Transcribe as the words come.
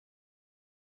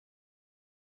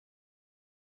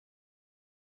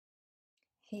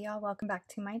Hey y'all, welcome back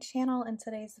to my channel. In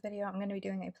today's video, I'm going to be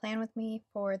doing a plan with me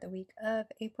for the week of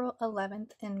April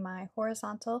 11th in my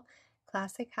horizontal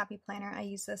classic happy planner. I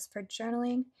use this for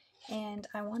journaling and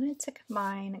I wanted to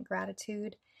combine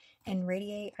gratitude and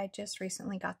Radiate. I just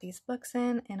recently got these books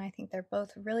in and I think they're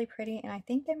both really pretty and I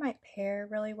think they might pair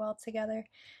really well together.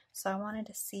 So I wanted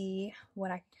to see what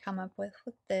I could come up with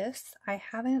this. I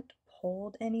haven't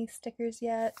pulled any stickers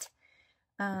yet,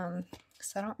 so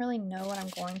I don't really know what I'm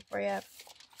going for yet.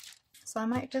 So I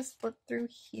might just flip through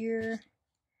here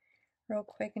real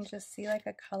quick and just see like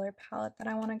a color palette that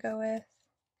I want to go with.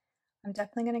 I'm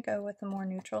definitely going to go with the more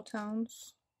neutral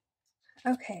tones.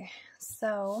 Okay,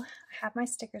 so I have my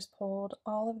stickers pulled.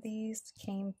 All of these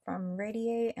came from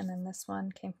Radiate, and then this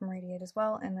one came from Radiate as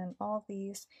well, and then all of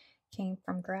these came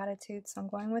from Gratitude. So I'm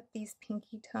going with these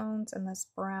pinky tones and this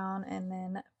brown, and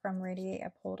then from Radiate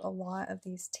I pulled a lot of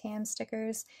these tan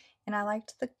stickers, and I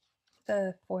liked the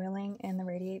foiling in the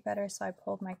Radiate better, so I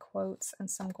pulled my quotes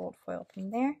and some gold foil from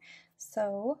there.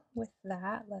 So with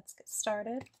that, let's get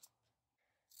started.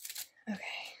 Okay,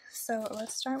 so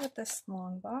let's start with this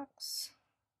long box.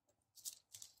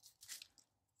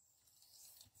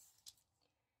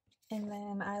 And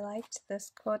then I liked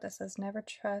this quote that says, "Never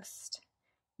trust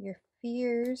your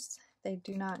fears, they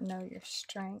do not know your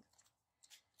strength."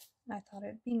 I thought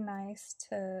it'd be nice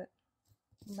to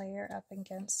layer up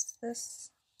against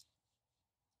this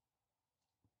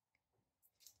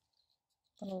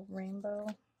little rainbow.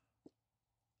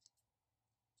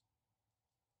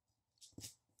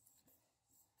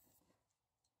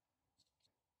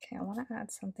 Okay, I want to add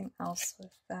something else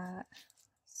with that.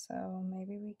 So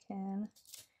maybe we can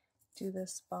do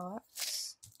this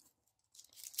box.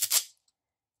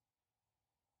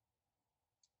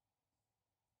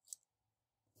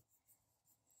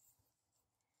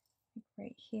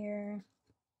 Right here.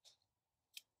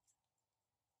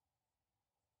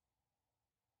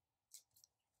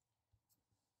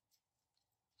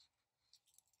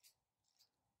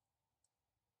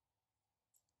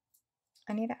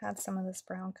 I need to add some of this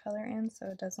brown color in so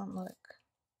it doesn't look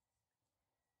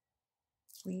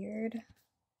weird.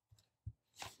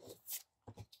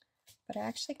 But I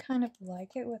actually kind of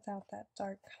like it without that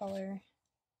dark color.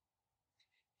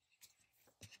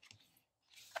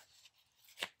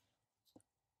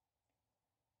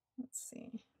 Let's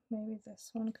see, maybe this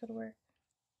one could work.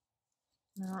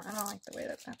 No, I don't like the way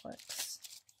that that looks.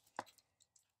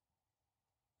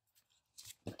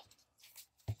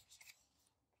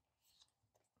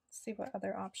 Let's see what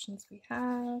other options we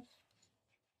have.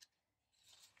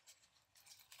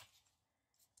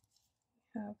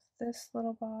 We have this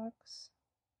little box.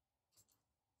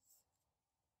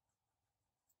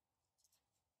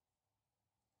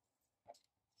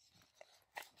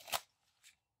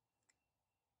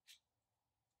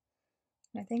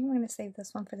 I think I'm going to save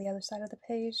this one for the other side of the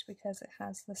page because it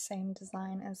has the same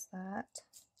design as that.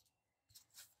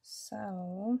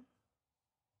 So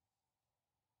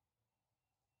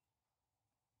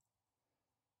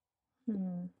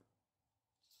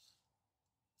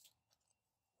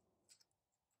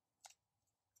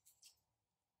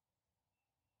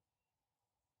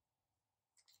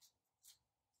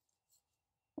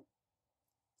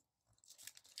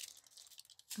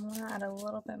I want to add a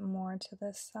little bit more to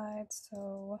this side,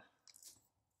 so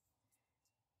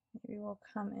maybe we'll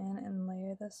come in and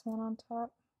layer this one on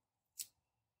top.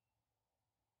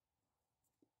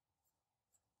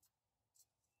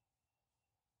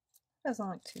 Doesn't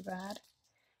look too bad.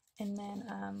 And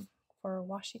then for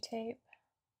washi tape,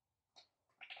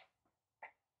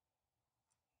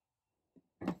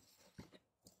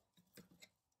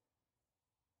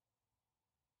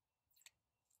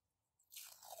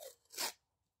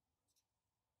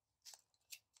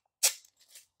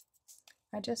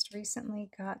 I just recently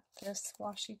got this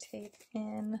washi tape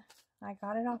in. I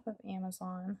got it off of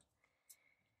Amazon.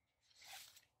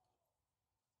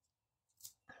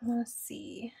 Let's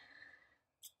see.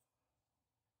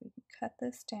 We can cut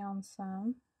this down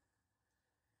some.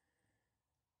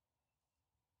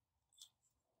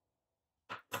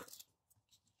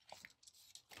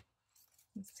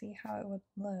 And see how it would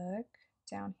look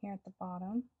down here at the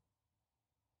bottom.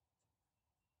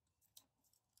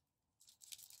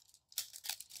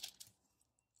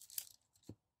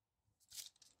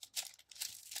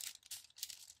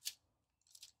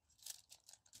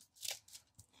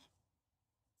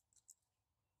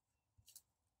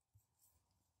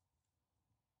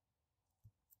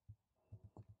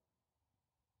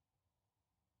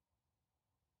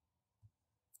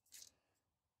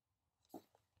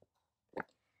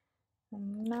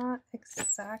 I'm not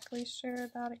exactly sure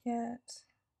about it yet.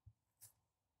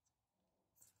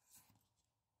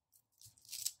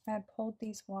 I had pulled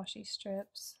these washi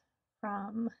strips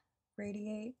from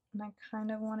Radiate and I kind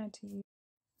of wanted to use,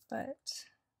 but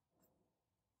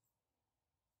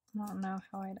I don't know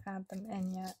how I'd add them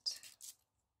in yet.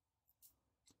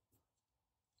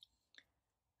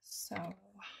 So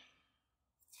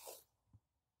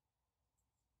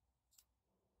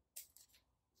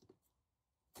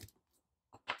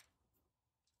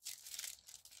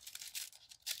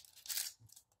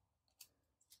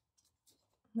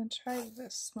I'm gonna try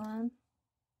this one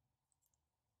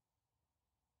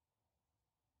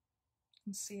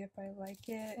and see if I like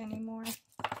it anymore.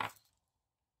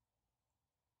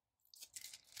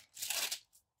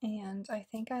 And I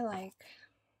think I like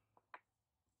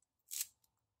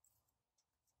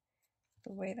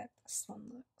the way that this one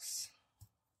looks.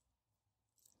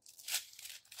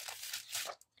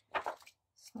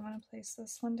 So I'm going to place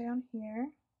this one down here.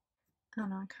 I don't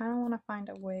know, I kind of want to find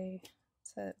a way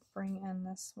to bring in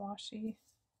this washi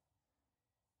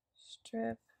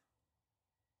strip.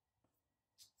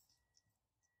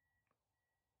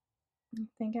 I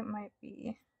think it might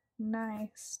be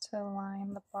nice to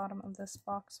line the bottom of this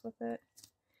box with it.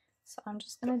 So I'm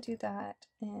just going to do that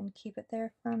and keep it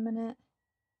there for a minute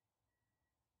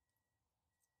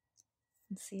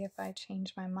and see if I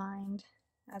change my mind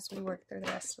as we work through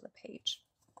the rest of the page.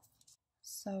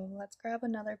 So let's grab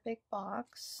another big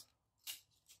box.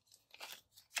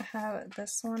 I have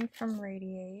this one from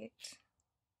Radiate.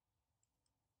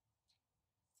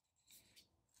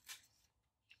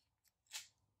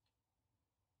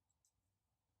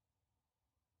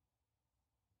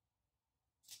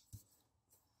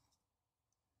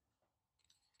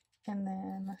 And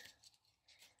then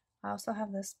I also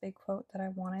have this big quote that I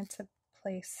wanted to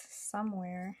place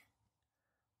somewhere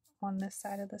on this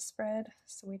side of the spread,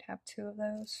 so we'd have two of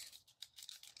those.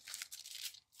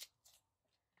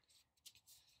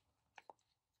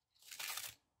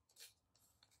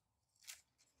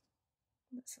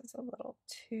 This is a little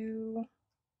too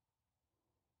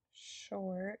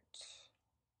short.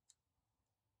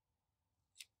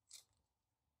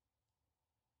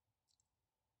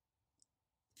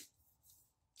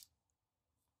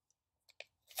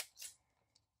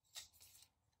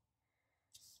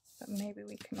 But maybe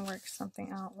we can work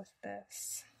something out with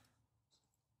this.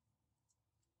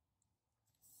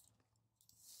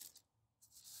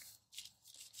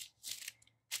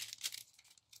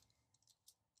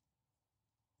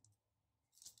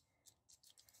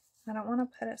 I don't want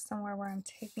to put it somewhere where I'm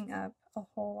taking up a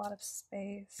whole lot of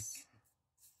space.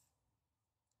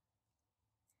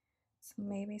 So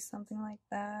maybe something like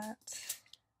that.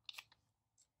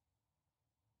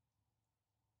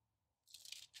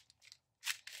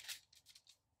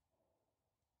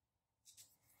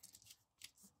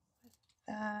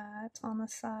 That on the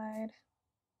side.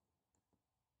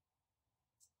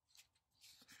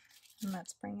 And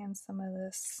let's bring in some of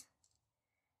this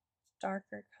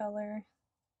darker color.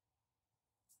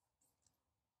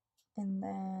 And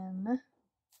then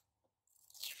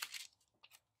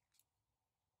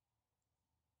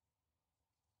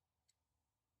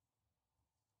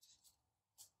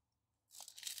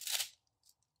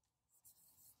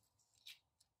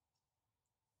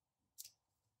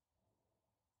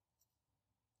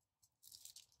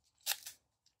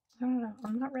I don't know,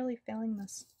 I'm not really feeling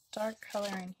this dark color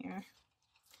in here.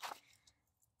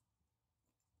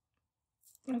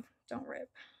 Oh, don't rip.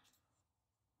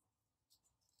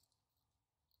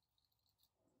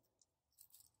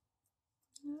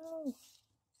 No.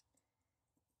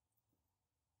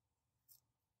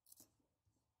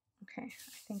 Okay,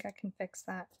 I think I can fix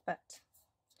that, but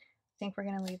I think we're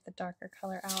gonna leave the darker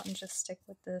color out and just stick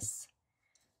with this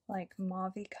like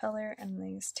mauve-y color and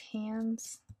these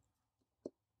tans.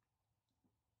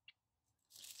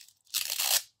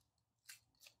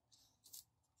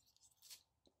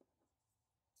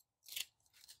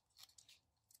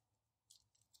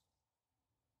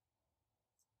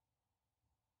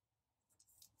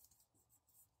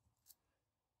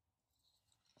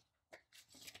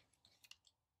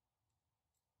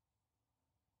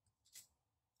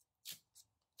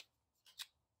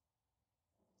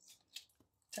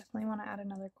 Definitely want to add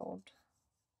another gold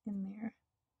in there.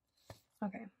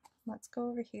 Okay, let's go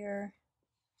over here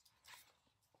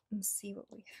and see what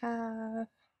we have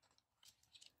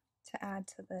to add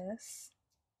to this.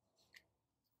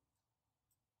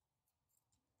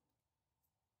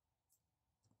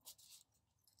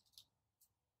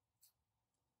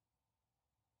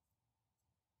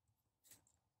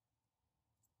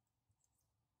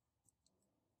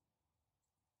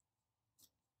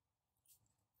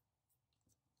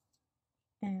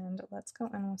 And let's go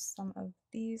in with some of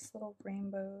these little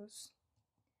rainbows.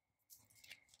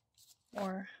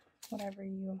 or whatever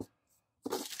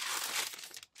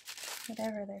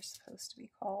they're supposed to be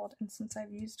called. And since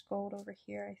I've used gold over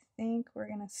here, I think we're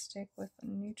going to stick with a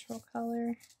neutral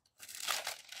color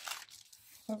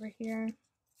over here.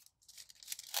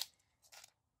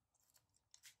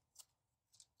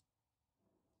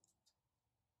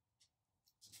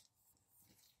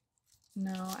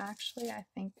 No, actually, I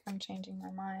think I'm changing my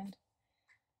mind.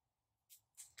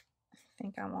 I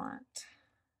think I want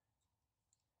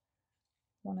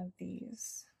one of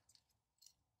these.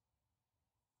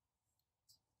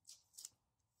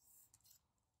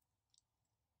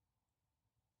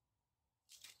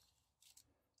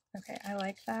 Okay, I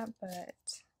like that, but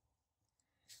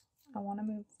I want to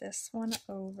move this one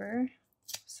over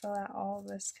so that all of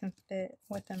this can fit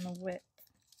within the width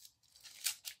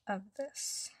of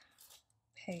this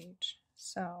page.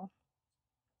 So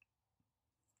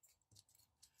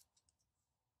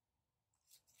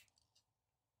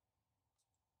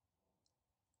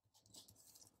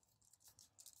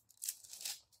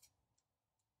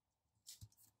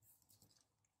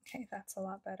okay, that's a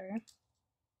lot better.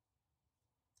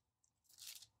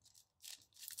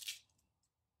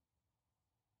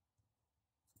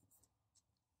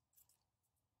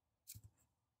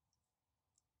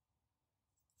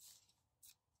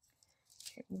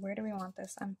 Okay, where do we want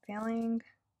this? I'm feeling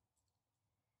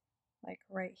like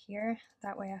right here.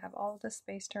 That way I have all of this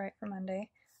space to write for Monday.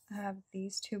 I have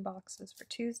these 2 boxes for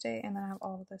Tuesday, and then I have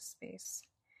all of this space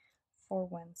for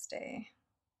Wednesday.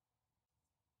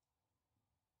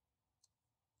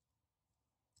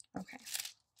 Okay.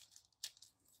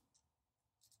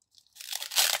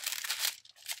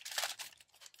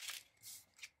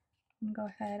 I'm gonna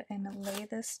go ahead and lay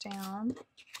this down.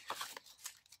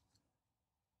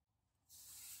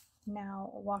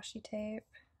 Now washi tape.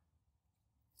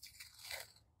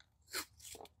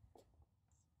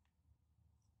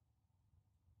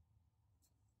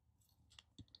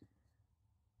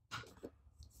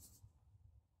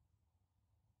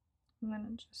 I'm gonna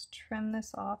just trim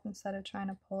this off instead of trying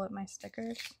to pull at my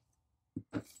stickers.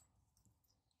 I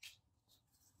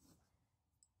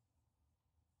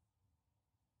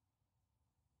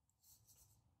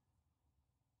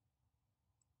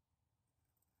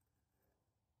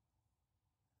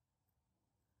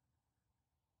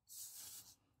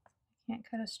can't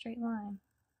cut a straight line.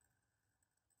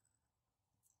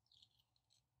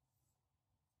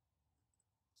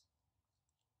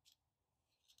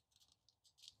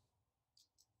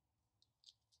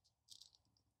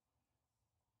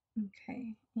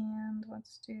 Okay, and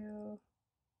let's do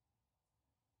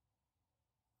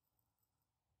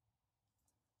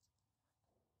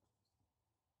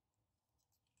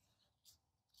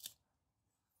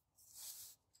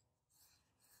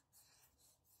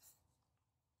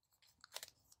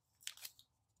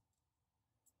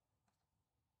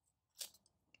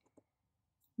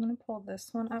I'm going to pull this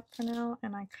one up for now,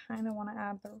 and I kind of want to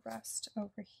add the rest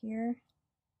over here.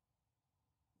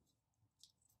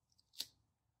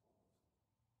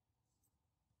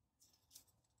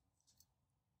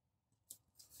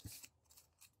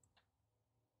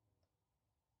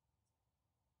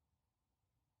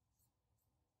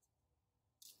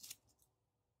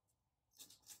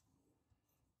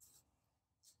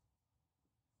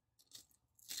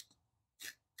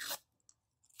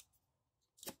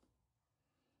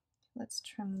 Let's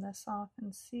trim this off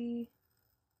and see.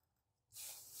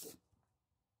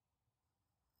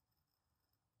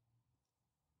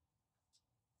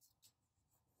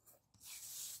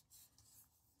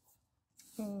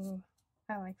 Ooh,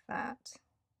 I like that.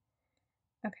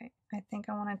 Okay, I think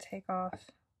I want to take off. I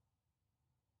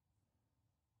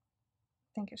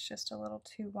think it's just a little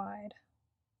too wide.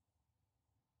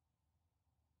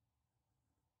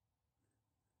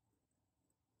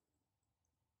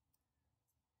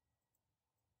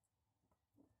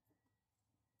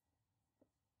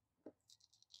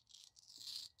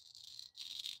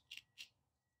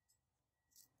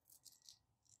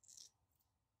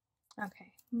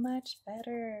 Okay, much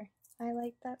better. I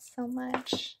like that so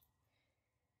much.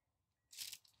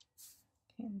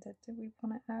 Okay, and did we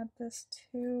want to add this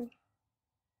too?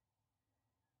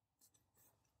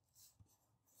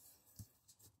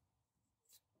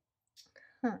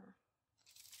 Huh.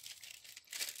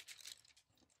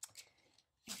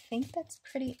 I think that's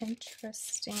pretty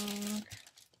interesting.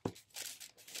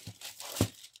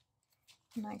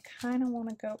 And I kind of want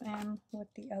to go in with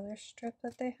the other strip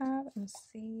that they have and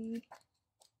see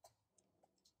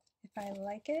if I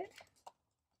like it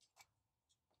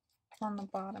on the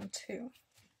bottom too.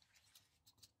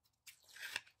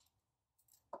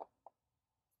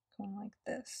 Going like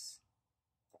this.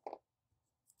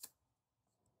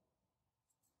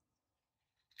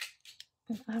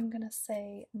 And I'm going to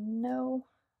say no,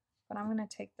 but I'm going to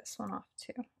take this one off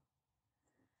too.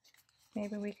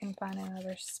 Maybe we can find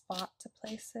another spot to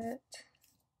place it.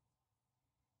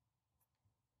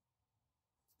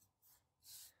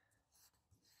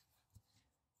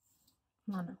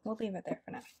 No, we'll leave it there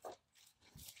for now.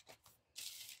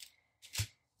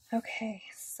 Okay,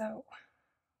 so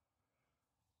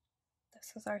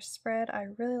this is our spread. I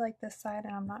really like this side,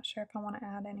 and I'm not sure if I want to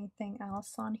add anything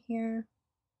else on here.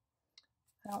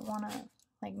 I don't want to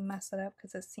like mess it up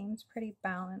because it seems pretty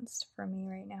balanced for me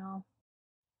right now.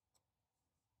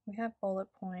 We have bullet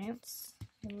points.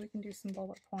 Maybe we can do some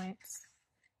bullet points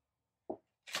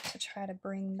to try to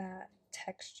bring that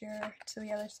texture to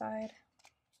the other side.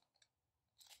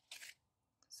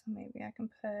 So maybe I can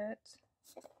put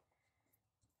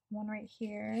one right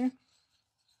here.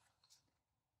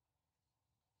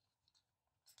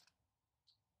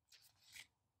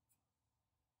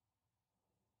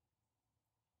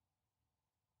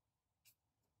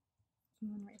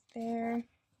 One right there.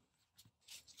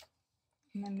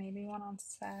 And then maybe one on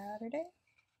Saturday.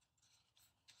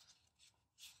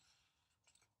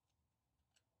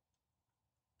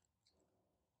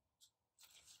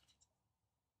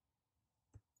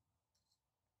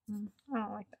 I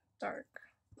don't like that dark.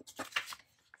 It's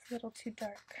a little too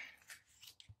dark.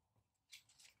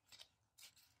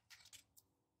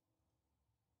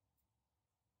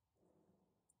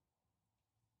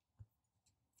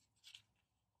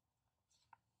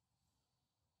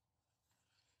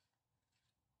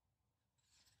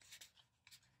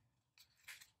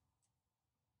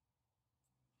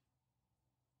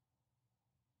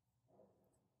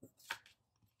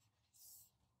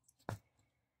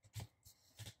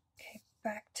 Okay,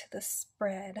 back to the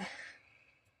spread.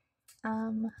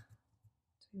 Do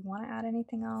we want to add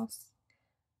anything else?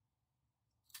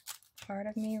 Part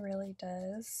of me really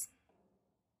does.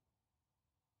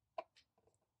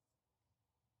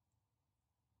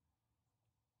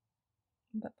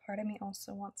 But part of me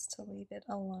also wants to leave it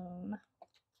alone.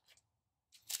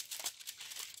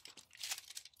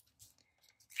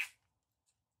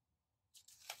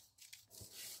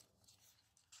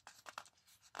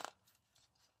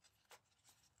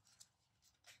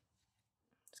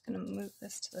 Just gonna move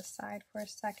this to the side for a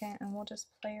second, and we'll just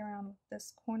play around with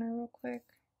this corner real quick.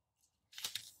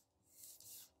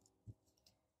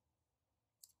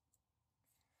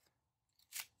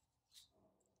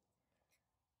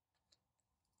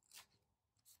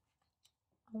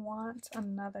 I want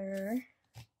another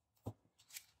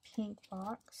pink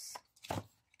box.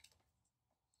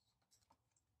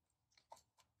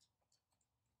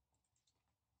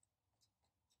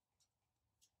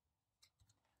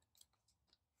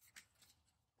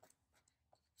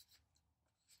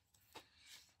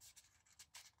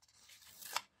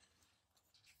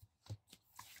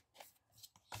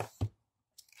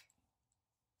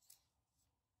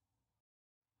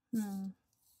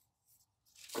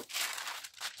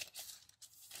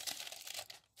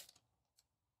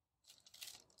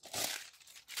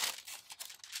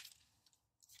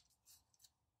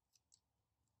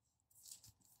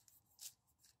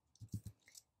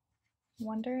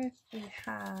 Wonder if we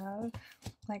have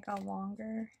like a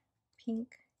longer pink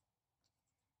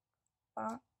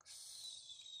box.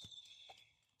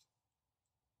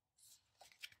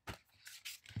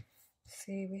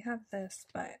 See, we have this,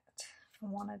 but I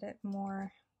wanted it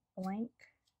more blank.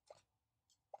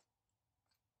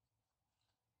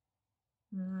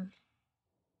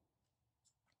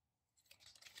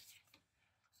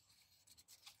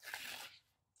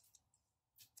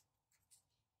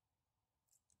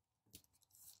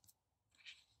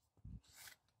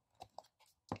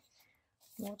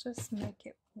 We'll just make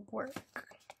it work.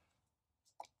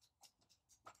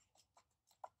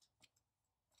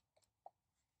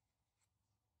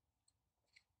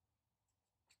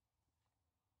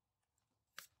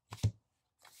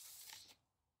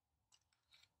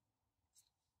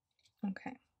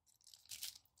 Okay.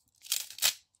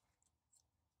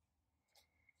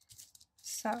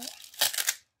 So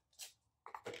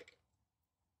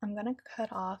I'm going to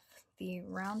cut off the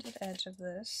rounded edge of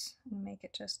this and make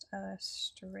it just a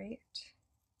straight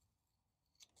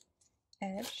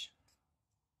edge.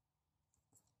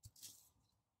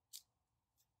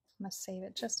 I'm going to save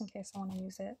it just in case I want to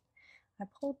use it. I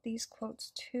pulled these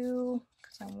quotes too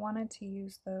because I wanted to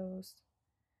use those,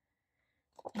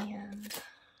 and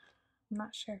I'm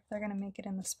not sure if they're going to make it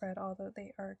in the spread, although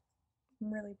they are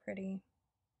really pretty.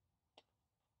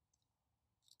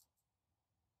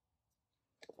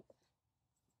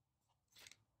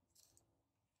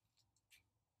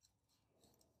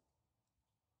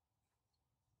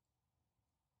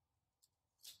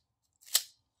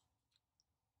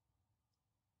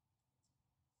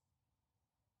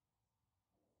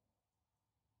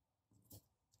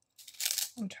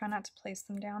 I'm trying not to place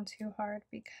them down too hard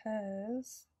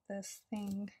because this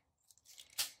thing,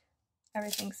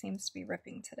 everything seems to be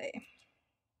ripping today.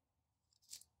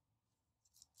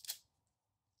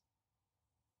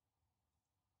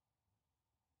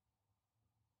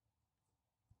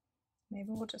 Maybe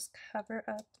we'll just cover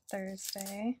up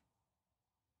Thursday.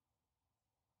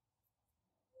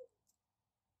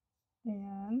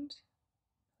 And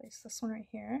place this one right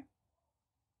here.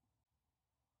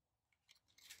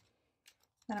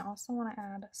 And I also want to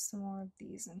add some more of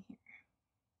these in here.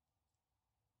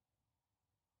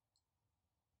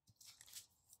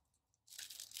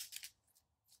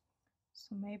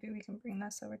 So maybe we can bring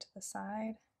this over to the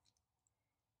side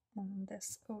and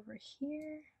this over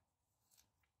here.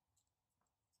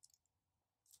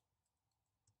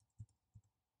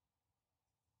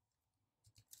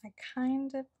 I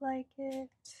kind of like it.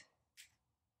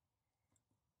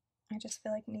 I just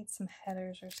feel like it needs some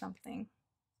headers or something.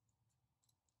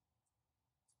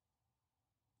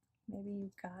 Maybe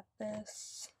You Got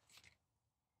This,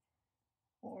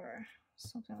 or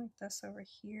something like this over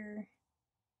here.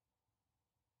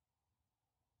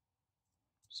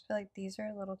 I just feel like these are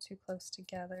a little too close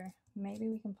together. Maybe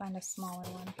we can find a smaller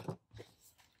one.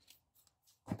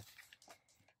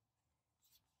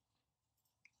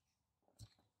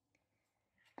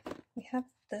 We have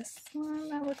this one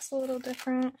that looks a little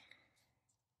different.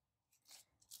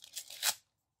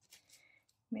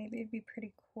 Maybe it'd be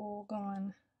pretty cool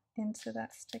going into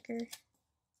that sticker.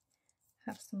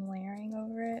 Have some layering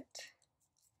over it.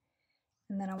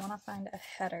 And then I want to find a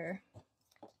header.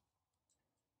 Let's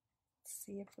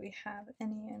see if we have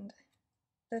any in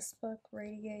this book,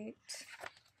 Radiate.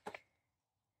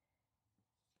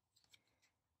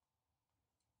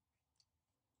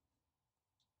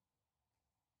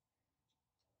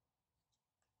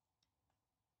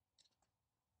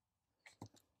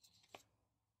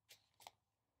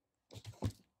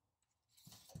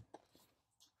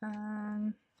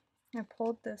 I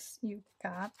pulled this You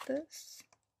Got This.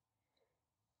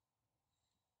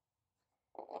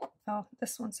 Oh,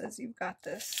 this one says You've Got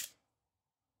This.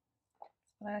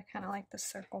 But I kind of like the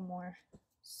circle more.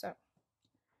 So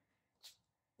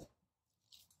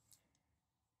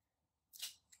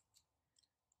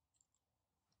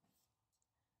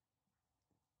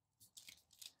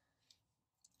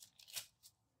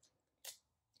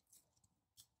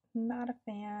not a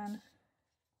fan.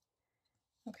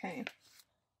 Okay.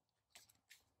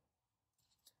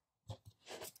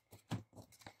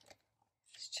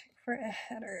 Let's check for a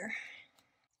header.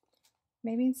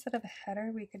 Maybe instead of a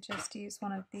header, we could just use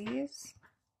one of these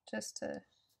just to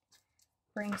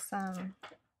bring some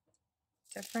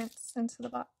difference into the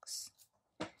box.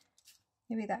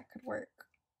 Maybe that could work.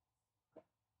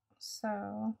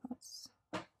 So let's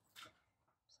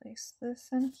place this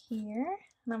in here,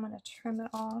 and I'm going to trim it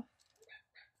off.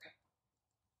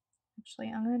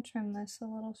 Actually, I'm going to trim this a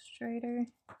little straighter.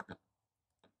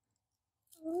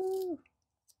 Ooh,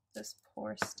 this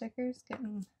poor sticker's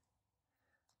getting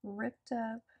ripped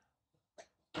up.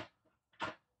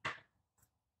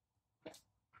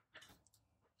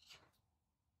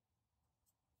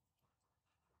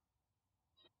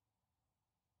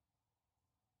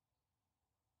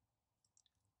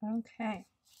 Okay,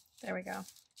 there we go.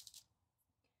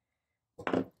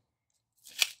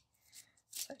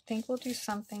 So I think we'll do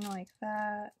something like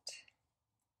that.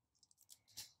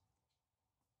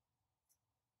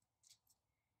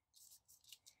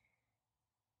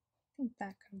 I think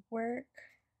that could work.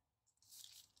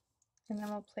 And then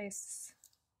we'll place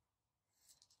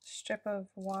a strip of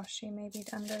washi maybe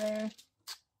under there.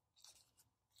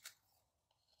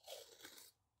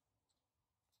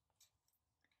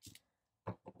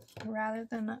 Rather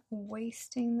than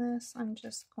wasting this, I'm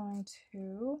just going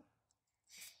to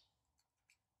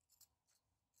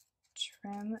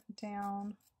trim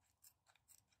down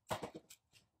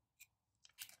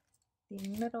the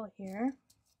middle here.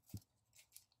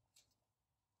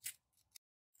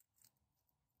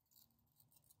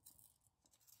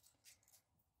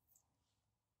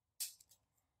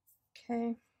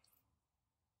 Okay.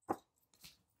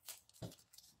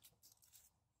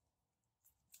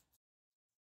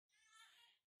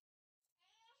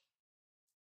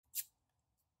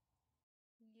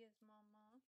 Yes,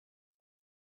 Mama.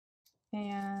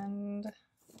 And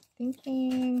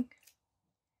thinking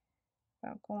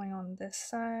about going on this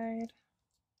side.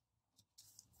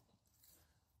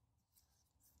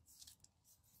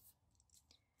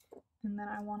 And then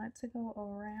I want it to go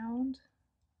around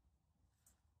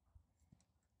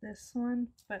this one,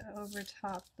 but over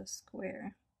top the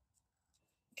square.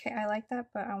 Okay, I like that,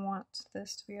 but I want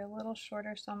this to be a little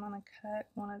shorter, so I'm going to cut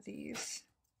one of these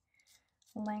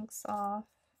lengths off.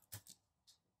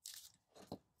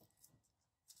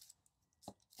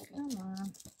 Come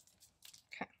on.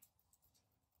 Okay,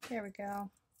 there we go.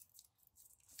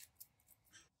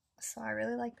 So I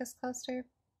really like this cluster,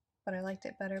 but I liked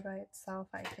it better by itself,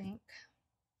 I think.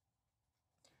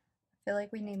 I feel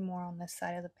like we need more on this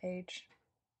side of the page.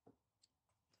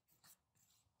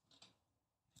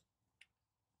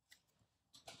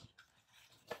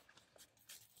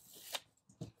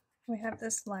 We have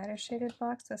this lighter shaded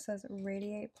box that says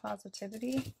Radiate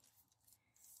Positivity.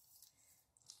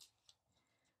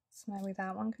 So maybe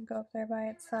that one could go up there by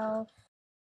itself.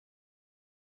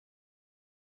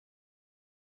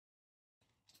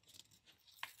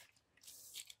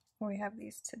 We have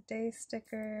these today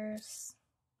stickers.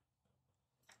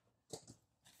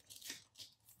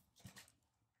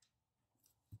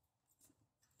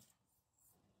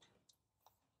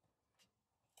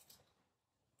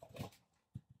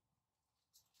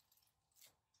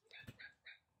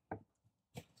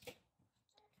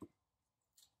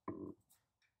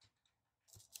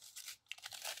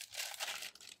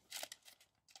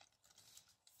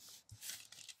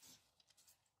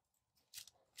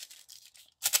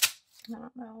 I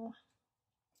don't know.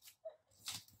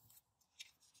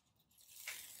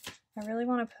 I really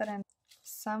want to put in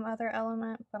some other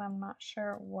element, but I'm not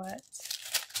sure what.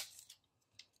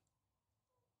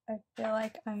 I feel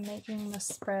like I'm making the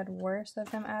spread worse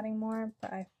if I'm adding more,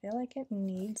 but I feel like it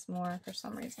needs more for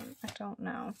some reason. I don't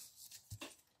know.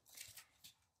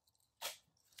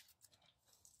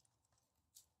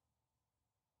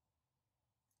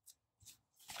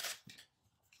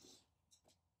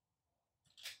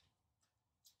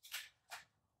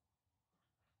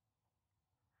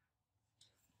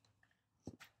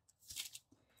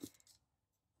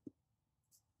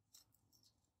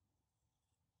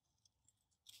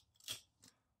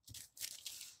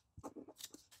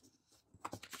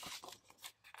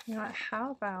 You know what,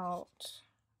 how about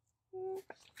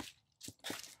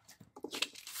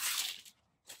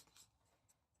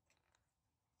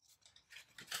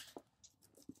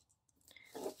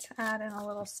to add in a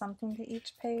little something to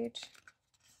each page?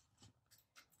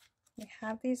 We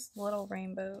have these little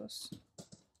rainbows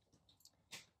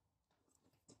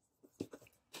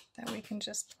that we can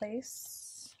just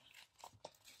place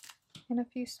in a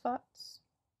few spots.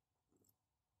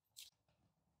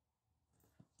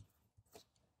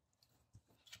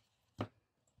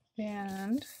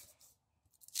 And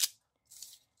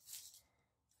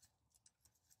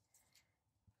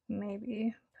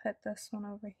maybe put this one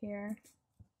over here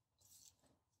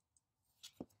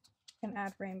and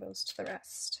add rainbows to the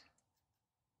rest.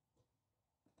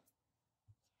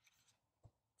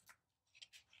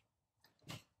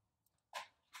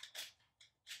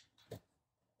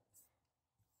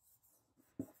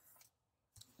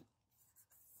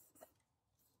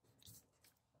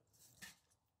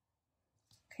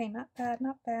 Okay, not bad,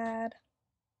 not bad.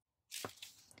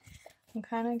 I'm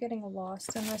kind of getting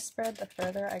lost in this spread the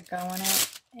further I go in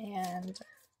it, and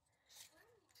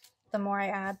the more I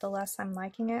add, the less I'm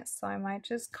liking it, so I might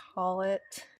just call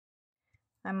it.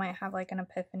 I might have like an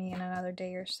epiphany in another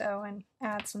day or so and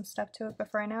add some stuff to it, but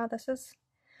for right now, this is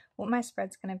what my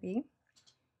spread's going to be.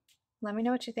 Let me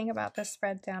know what you think about this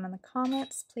spread down in the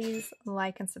comments. Please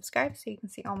like and subscribe so you can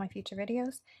see all my future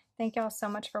videos. Thank y'all so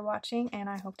much for watching, and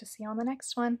I hope to see you on the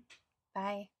next one.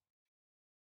 Bye.